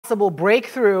possible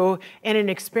breakthrough in an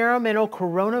experimental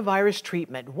coronavirus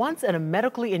treatment. Once in a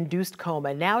medically induced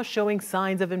coma, now showing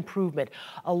signs of improvement.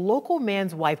 A local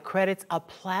man's wife credits a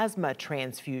plasma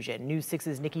transfusion. News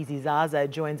 6's Nikki Zizaza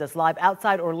joins us live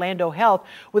outside Orlando Health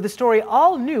with a story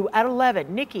all new at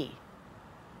 11. Nikki.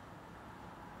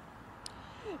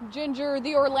 Ginger,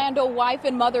 the Orlando wife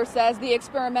and mother, says the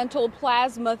experimental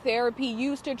plasma therapy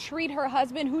used to treat her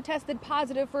husband, who tested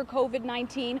positive for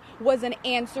COVID-19, was an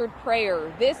answered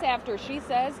prayer. This after she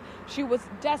says she was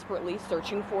desperately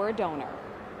searching for a donor.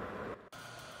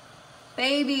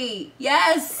 Baby,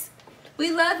 yes, we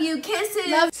love you.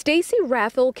 Kisses. Stacy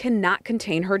Rathel cannot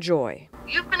contain her joy.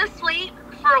 You've been asleep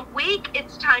for a week.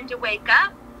 It's time to wake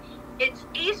up. It's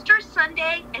Easter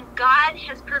Sunday, and God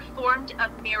has performed a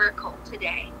miracle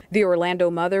today. The Orlando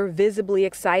mother visibly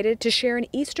excited to share an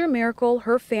Easter miracle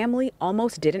her family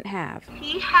almost didn't have.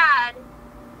 He had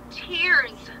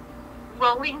tears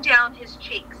rolling down his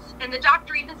cheeks. And the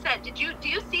doctor even said, do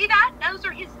you see that? Those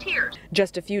are his tears.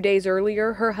 Just a few days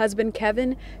earlier, her husband,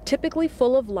 Kevin, typically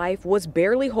full of life, was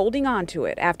barely holding on to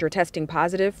it after testing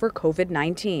positive for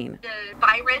COVID-19. The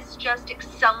virus just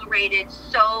accelerated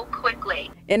so quickly.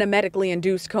 In a medically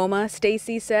induced coma,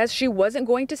 Stacy says she wasn't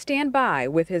going to stand by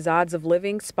with his odds of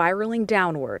living spiraling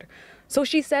downward. So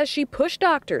she says she pushed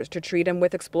doctors to treat him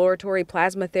with exploratory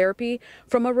plasma therapy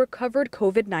from a recovered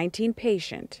COVID-19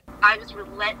 patient. I was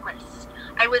relentless.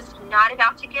 I was not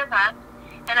about to give up,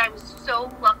 and I was so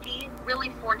lucky,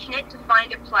 really fortunate to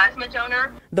find a plasma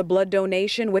donor. The blood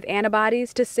donation with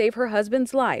antibodies to save her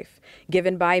husband's life,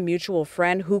 given by a mutual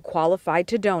friend who qualified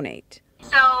to donate.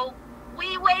 So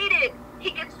we waited.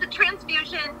 He gets the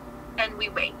transfusion, and we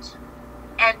wait,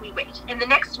 and we wait. And the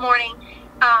next morning,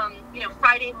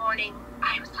 Friday morning,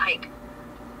 I was like,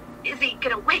 is he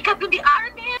gonna wake up and be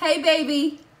Iron Man? Hey,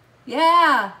 baby.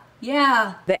 Yeah.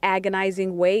 The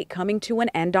agonizing wait coming to an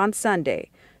end on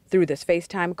Sunday through this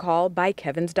FaceTime call by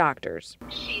Kevin's doctors.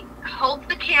 She holds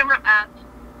the camera up,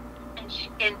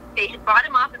 and they had brought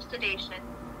him off of sedation,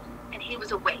 and he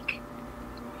was awake.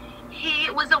 He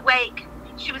was awake.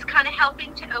 She was kind of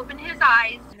helping to open his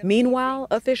eyes. Meanwhile,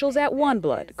 officials at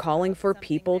OneBlood calling for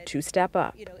people to step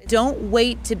up. Don't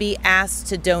wait to be asked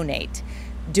to donate.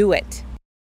 Do it.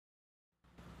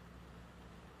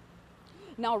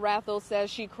 Now, Rathel says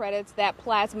she credits that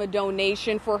plasma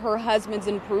donation for her husband's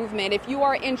improvement. If you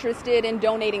are interested in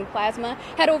donating plasma,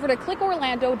 head over to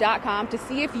clickorlando.com to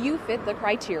see if you fit the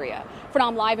criteria. For now,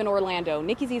 I'm live in Orlando,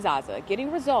 Nikki Zizaza,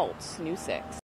 getting results, News 6.